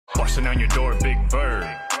Busting on your door, big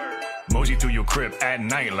bird. Mosey through your crib at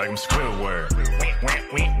night like I'm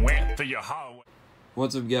Squidward. Went through your hallway.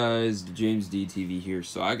 What's up, guys? James DTV here.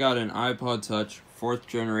 So I got an iPod Touch 4th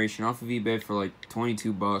generation off of eBay for like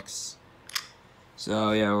 22 bucks.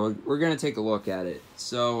 So yeah, we're gonna take a look at it.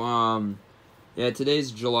 So yeah, today's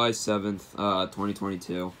July 7th,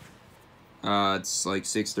 2022. It's like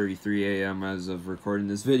 6:33 a.m. as of recording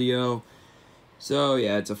this video. So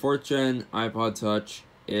yeah, it's a 4th gen iPod Touch.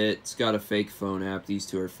 It's got a fake phone app. These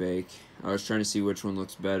two are fake. I was trying to see which one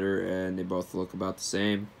looks better, and they both look about the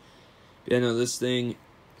same. But yeah, no, this thing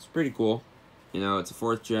is pretty cool. You know, it's a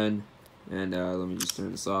 4th gen, and let me just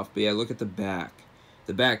turn this off. But yeah, look at the back.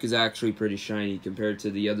 The back is actually pretty shiny compared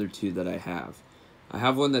to the other two that I have. I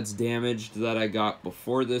have one that's damaged that I got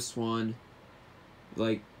before this one,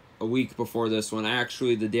 like a week before this one.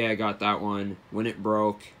 Actually, the day I got that one, when it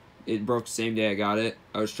broke the same day I got it.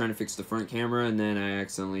 I was trying to fix the front camera, and then I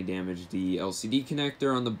accidentally damaged the LCD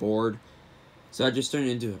connector on the board. So I just turned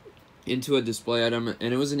it into a display item,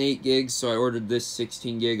 and it was an 8 gig, so I ordered this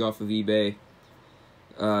 16 gig off of eBay,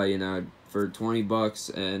 you know, for 20 bucks,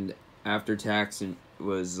 and after tax it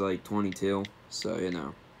was like 22, so, you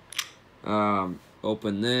know.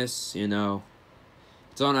 Open this, you know.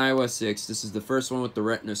 It's on iOS 6. This is the first one with the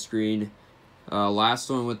Retina screen. Last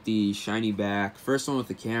one with the shiny back, first one with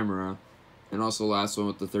the camera, and also last one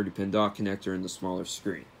with the 30-pin dock connector and the smaller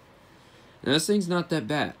screen. Now, this thing's not that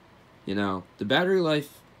bad. You know, the battery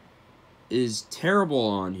life is terrible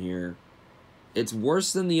on here. It's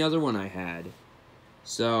worse than the other one I had.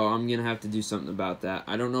 So I'm going to have to do something about that.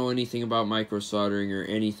 I don't know anything about micro soldering or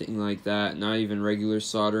anything like that, not even regular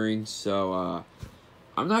soldering, so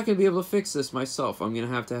I'm not going to be able to fix this myself. I'm going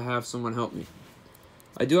to have someone help me.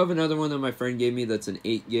 I do have another one that my friend gave me that's an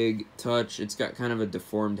 8 gig touch. It's got kind of a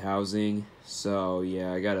deformed housing, so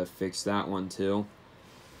yeah, I gotta fix that one too.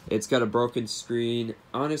 It's got a broken screen.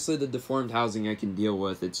 Honestly, the deformed housing I can deal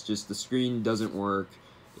with. It's just the screen doesn't work.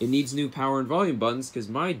 It needs new power and volume buttons because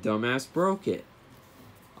my dumbass broke it.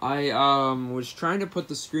 I was trying to put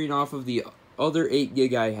the screen off of the other 8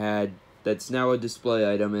 gig I had that's now a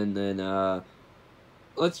display item, and then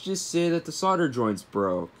let's just say that the solder joints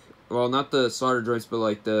broke. Well, not the solder joints, but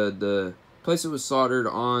like the place it was soldered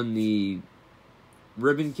on the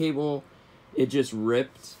ribbon cable, it just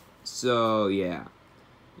ripped. So yeah,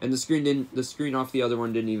 and the screen off the other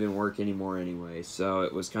one didn't even work anymore anyway. So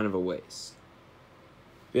it was kind of a waste.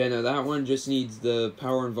 But yeah, no, that one just needs the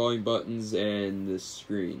power and volume buttons and the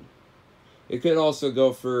screen. It could also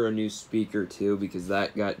go for a new speaker too, because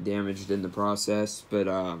that got damaged in the process. But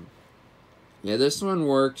yeah, this one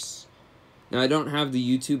works. Now, I don't have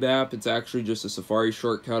the YouTube app. It's actually just a Safari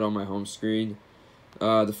shortcut on my home screen.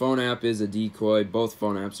 The phone app is a decoy. Both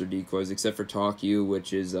phone apps are decoys, except for TalkU,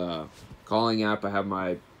 which is a calling app. I have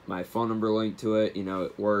my phone number linked to it. You know,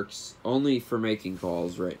 it works only for making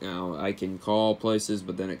calls right now. I can call places,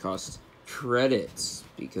 but then it costs credits,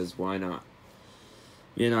 because why not?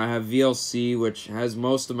 You know, I have VLC, which has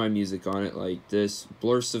most of my music on it, like this.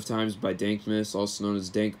 Blurst of Times by Dankmas, also known as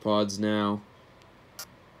Dank Pods now.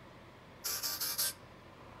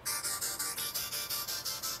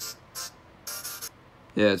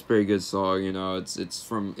 Yeah, it's a pretty good song, you know.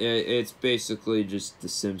 It's basically just The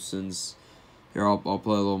Simpsons. Here, I'll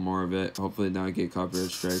play a little more of it. Hopefully not get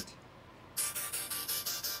copyright striked.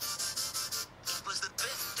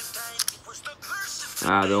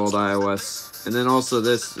 The old iOS. And then also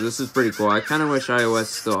this is pretty cool. I kind of wish iOS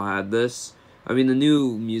still had this. I mean, the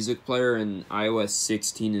new music player in iOS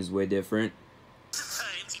 16 is way different.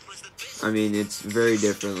 I mean, it's very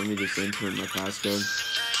different. Let me just enter in my passcode.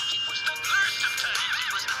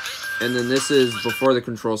 And then this is before the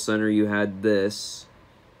control center. You had this,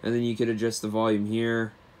 and then you could adjust the volume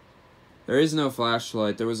here. There is no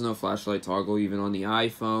flashlight. There was no flashlight toggle even on the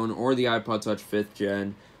iPhone or the iPod Touch 5th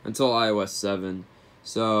gen until iOS 7.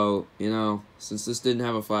 So, you know, since this didn't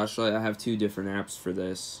have a flashlight, I have 2 different apps for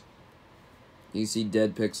this. You can see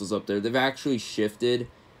dead pixels up there. They've actually shifted.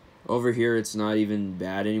 Over here, it's not even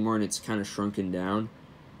bad anymore, and it's kind of shrunken down.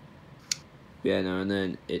 Yeah, no, and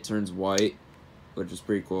then it turns white, which is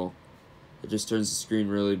pretty cool. It just turns the screen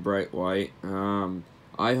really bright white.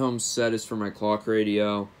 iHome set is for my clock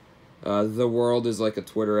radio. The World is like a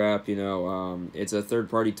Twitter app, you know. It's a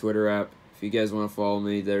third-party Twitter app. If you guys want to follow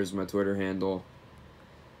me, there's my Twitter handle.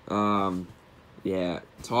 Yeah,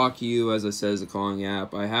 TalkU, as I said, is a calling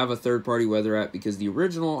app. I have a third-party weather app because the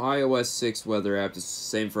original iOS 6 weather app is the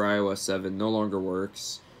same for iOS 7, no longer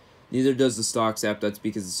works. Neither does the Stocks app. That's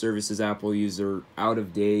because the services Apple use are out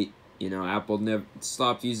of date. You know, Apple never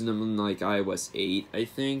stopped using them in like iOS 8, I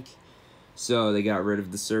think. So they got rid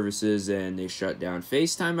of the services and they shut down.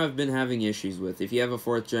 FaceTime I've been having issues with. If you have a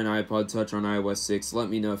 4th gen iPod Touch on iOS 6, let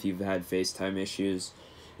me know if you've had FaceTime issues.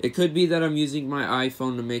 It could be that I'm using my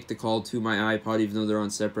iPhone to make the call to my iPod, even though they're on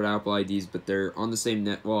separate Apple IDs, but they're on the same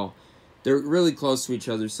net. Well, they're really close to each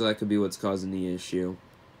other, so that could be what's causing the issue.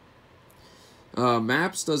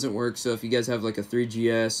 Maps doesn't work, so if you guys have like a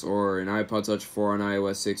 3GS or an iPod Touch 4 on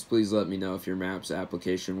iOS 6, please let me know if your Maps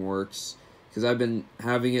application works. Because I've been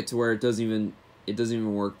having it to where it doesn't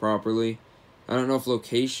even work properly. I don't know if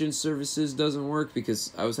location services doesn't work,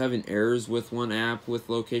 because I was having errors with one app with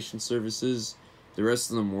location services. The rest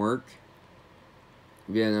of them work.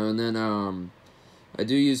 Yeah, no, and then I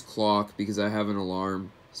do use clock because I have an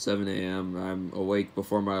alarm, 7 a.m. I'm awake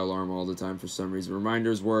before my alarm all the time for some reason.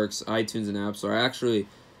 Reminders works, iTunes and App Store. I actually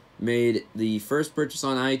made the first purchase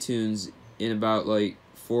on iTunes in about like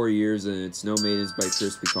 4 years, and it's No Maintenance by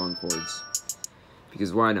Crispy Concords.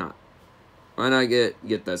 Because why not? Why not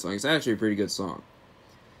get that song? It's actually a pretty good song.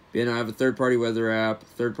 But, I have a third-party weather app,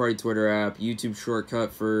 third-party Twitter app, YouTube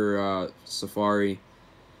shortcut for Safari.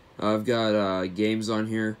 I've got games on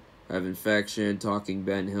here. I have Infection, Talking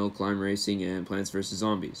Ben, Hill Climb Racing, and Plants vs.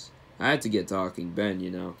 Zombies. I had to get Talking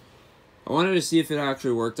Ben, I wanted to see if it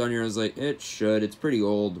actually worked on here. I was like, it should. It's pretty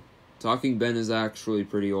old. Talking Ben is actually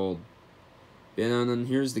pretty old. And then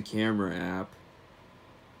here's the camera app.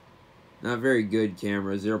 Not very good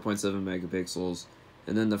camera, 0.7 megapixels.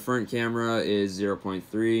 And then the front camera is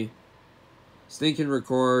 0.3. This thing can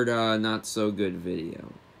record not so good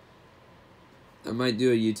video. I might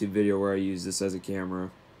do a YouTube video where I use this as a camera.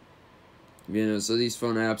 So these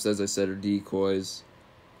phone apps, as I said, are decoys.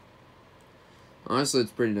 Honestly,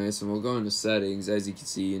 it's pretty nice. And we'll go into settings. As you can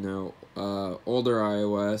see, older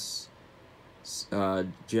iOS,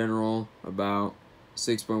 general, about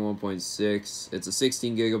 6.1.6. It's a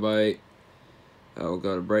 16 gigabyte. We'll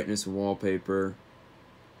go to brightness and wallpaper.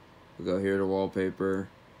 We'll go here to wallpaper.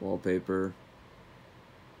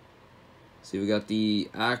 See, we got the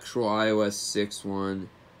actual iOS 6 one.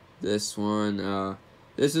 This one,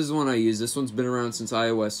 this is the one I use. This one's been around since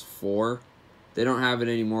iOS 4. They don't have it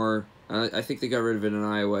anymore. I think they got rid of it in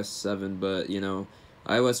iOS 7, but,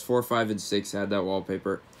 iOS 4, 5, and 6 had that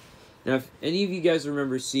wallpaper. Now, if any of you guys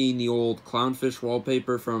remember seeing the old clownfish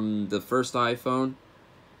wallpaper from the first iPhone,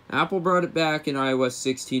 Apple brought it back in iOS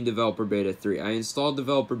 16 Developer Beta 3. I installed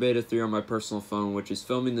Developer Beta 3 on my personal phone, which is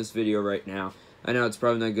filming this video right now. I know it's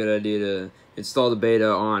probably not a good idea to install the beta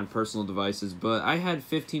on personal devices, but I had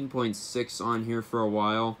 15.6 on here for a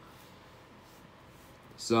while.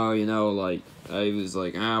 So, I was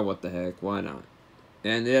like, what the heck, why not?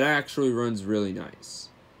 And it actually runs really nice.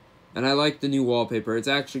 And I like the new wallpaper. It's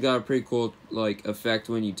actually got a pretty cool, effect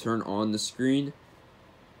when you turn on the screen.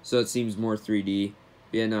 So it seems more 3D.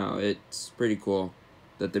 It's pretty cool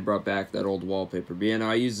that they brought back that old wallpaper. But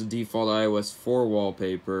I use the default iOS 4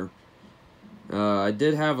 wallpaper. I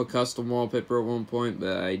did have a custom wallpaper at one point,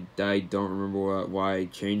 but I don't remember why I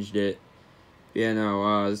changed it.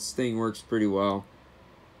 This thing works pretty well.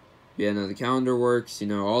 The calendar works,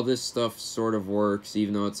 all this stuff sort of works,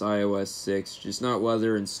 even though it's iOS 6, just not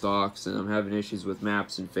weather and stocks, and I'm having issues with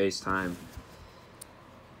Maps and FaceTime.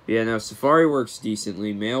 Safari works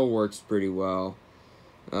decently, Mail works pretty well.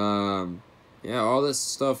 All this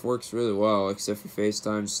stuff works really well, except for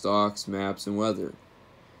FaceTime, stocks, Maps, and weather.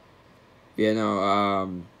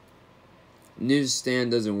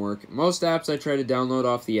 Newsstand doesn't work. Most apps I try to download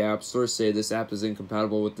off the App Store say this app is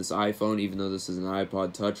incompatible with this iPhone, even though this is an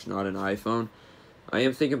iPod Touch, not an iPhone. I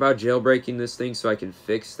am thinking about jailbreaking this thing so I can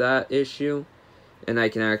fix that issue, and I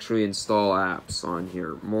can actually install apps on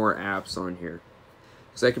here, more apps on here.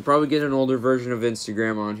 Because I could probably get an older version of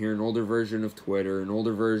Instagram on here, an older version of Twitter, an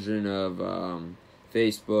older version of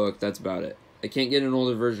Facebook. That's about it. I can't get an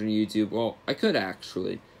older version of YouTube. Well, I could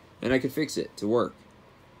actually, and I could fix it to work.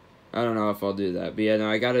 I don't know if I'll do that. But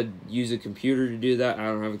I gotta use a computer to do that. I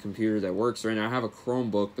don't have a computer that works right now. I have a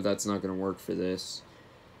Chromebook, but that's not gonna work for this.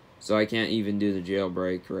 So I can't even do the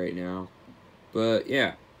jailbreak right now. But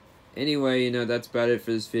yeah. Anyway, that's about it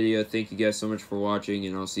for this video. Thank you guys so much for watching,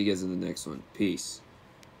 and I'll see you guys in the next one. Peace.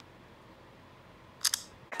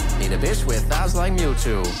 Need a bitch with thighs like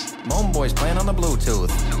Mewtwo. Mom boys playing on the Bluetooth.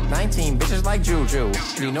 19 bitches like Juju.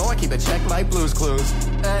 You know I keep a check like Blue's Clues.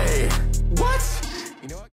 Hey, what?